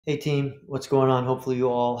Hey team, what's going on? Hopefully you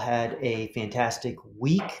all had a fantastic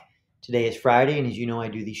week. Today is Friday, and as you know, I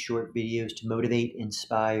do these short videos to motivate,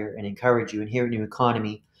 inspire, and encourage you. And here at New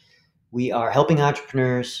Economy, we are helping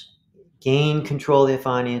entrepreneurs gain control of their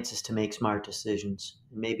finances to make smart decisions.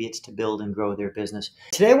 Maybe it's to build and grow their business.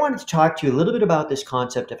 Today, I wanted to talk to you a little bit about this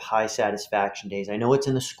concept of high satisfaction days. I know it's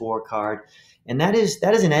in the scorecard, and that is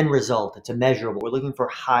an end result. It's a measurable. We're looking for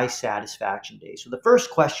high satisfaction days. So the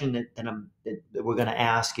first question that we're going to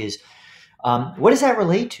ask is, what does that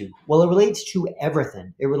relate to? Well, it relates to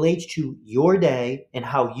everything. It relates to your day and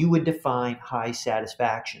how you would define high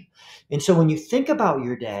satisfaction. And so when you think about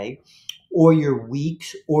your day or your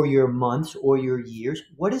weeks or your months or your years,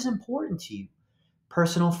 what is important to you?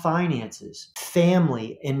 Personal finances,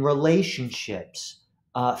 family and relationships,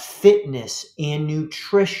 fitness and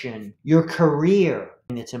nutrition, your career.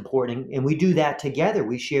 And it's important. And we do that together.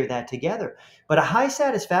 We share that together. But a high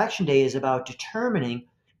satisfaction day is about determining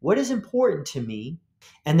what is important to me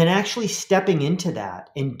and then actually stepping into that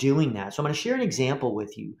and doing that. So I'm going to share an example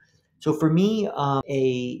with you. So for me,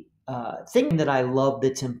 a thing that I love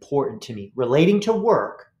that's important to me relating to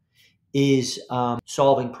work is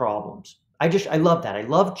solving problems. I love that. I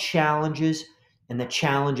love challenges and the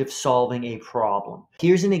challenge of solving a problem.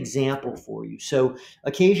 Here's an example for you. So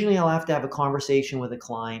occasionally I'll have to have a conversation with a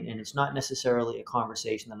client, and it's not necessarily a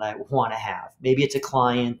conversation that I want to have. Maybe it's a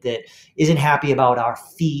client that isn't happy about our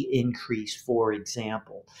fee increase, for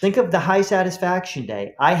example. Think of the high satisfaction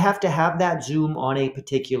day. I have to have that Zoom on a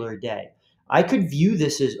particular day. I could view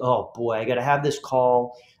this as, oh boy, I got to have this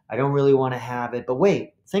call. I don't really want to have it. But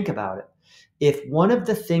wait, think about it. If one of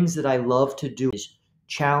the things that I love to do is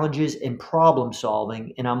challenges and problem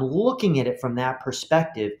solving, and I'm looking at it from that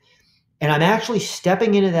perspective, and I'm actually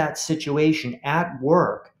stepping into that situation at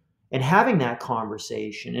work and having that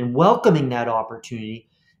conversation and welcoming that opportunity,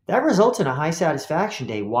 that results in a high satisfaction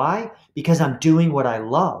day. Why? Because I'm doing what I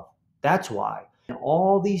love. That's why. In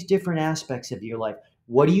all these different aspects of your life,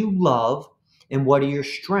 what do you love and what are your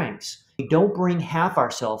strengths? We don't bring half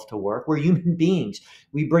ourselves to work. We're human beings.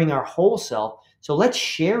 We bring our whole self. So let's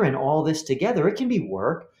share in all this together. It can be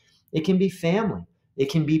work. It can be family.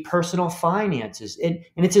 It can be personal finances. And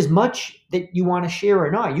it's as much that you want to share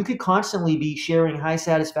or not. You could constantly be sharing high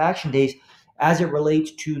satisfaction days as it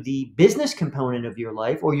relates to the business component of your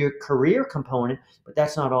life or your career component, but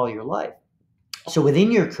that's not all your life. So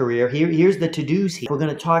within your career, here's the to-dos here. We're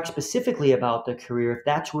going to talk specifically about the career if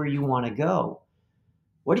that's where you want to go.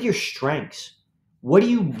 What are your strengths? What do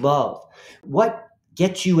you love? What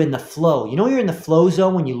gets you in the flow? You know, you're in the flow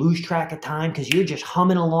zone when you lose track of time because you're just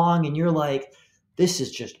humming along and you're like, this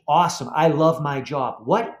is just awesome. I love my job.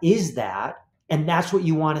 What is that? And that's what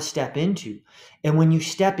you want to step into. And when you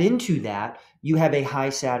step into that, you have a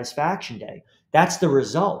high satisfaction day. That's the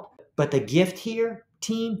result. But the gift here,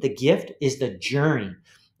 team, the gift is the journey.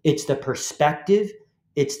 It's the perspective.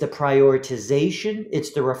 It's the prioritization.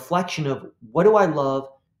 It's the reflection of what do I love,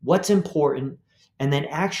 what's important, and then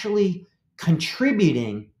actually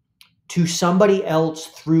contributing to somebody else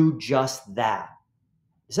through just that.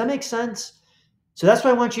 Does that make sense? So that's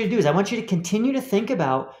what I want you to do is I want you to continue to think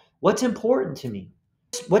about what's important to me.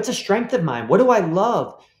 What's a strength of mine? What do I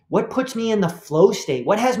love? What puts me in the flow state?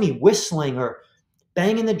 What has me whistling or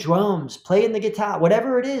banging the drums, playing the guitar,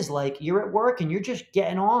 whatever it is? Like you're at work and you're just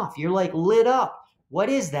getting off. You're like lit up. What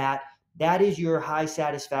is that? That is your high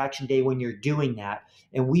satisfaction day when you're doing that.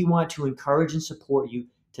 And we want to encourage and support you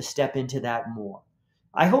to step into that more.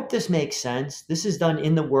 I hope this makes sense. This is done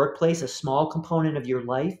in the workplace, a small component of your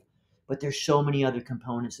life, but there's so many other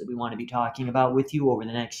components that we want to be talking about with you over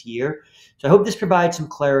the next year. So I hope this provides some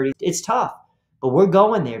clarity. It's tough, but we're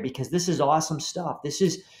going there because this is awesome stuff. This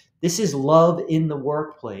is love in the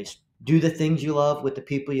workplace. Do the things you love with the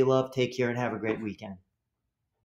people you love. Take care and have a great weekend.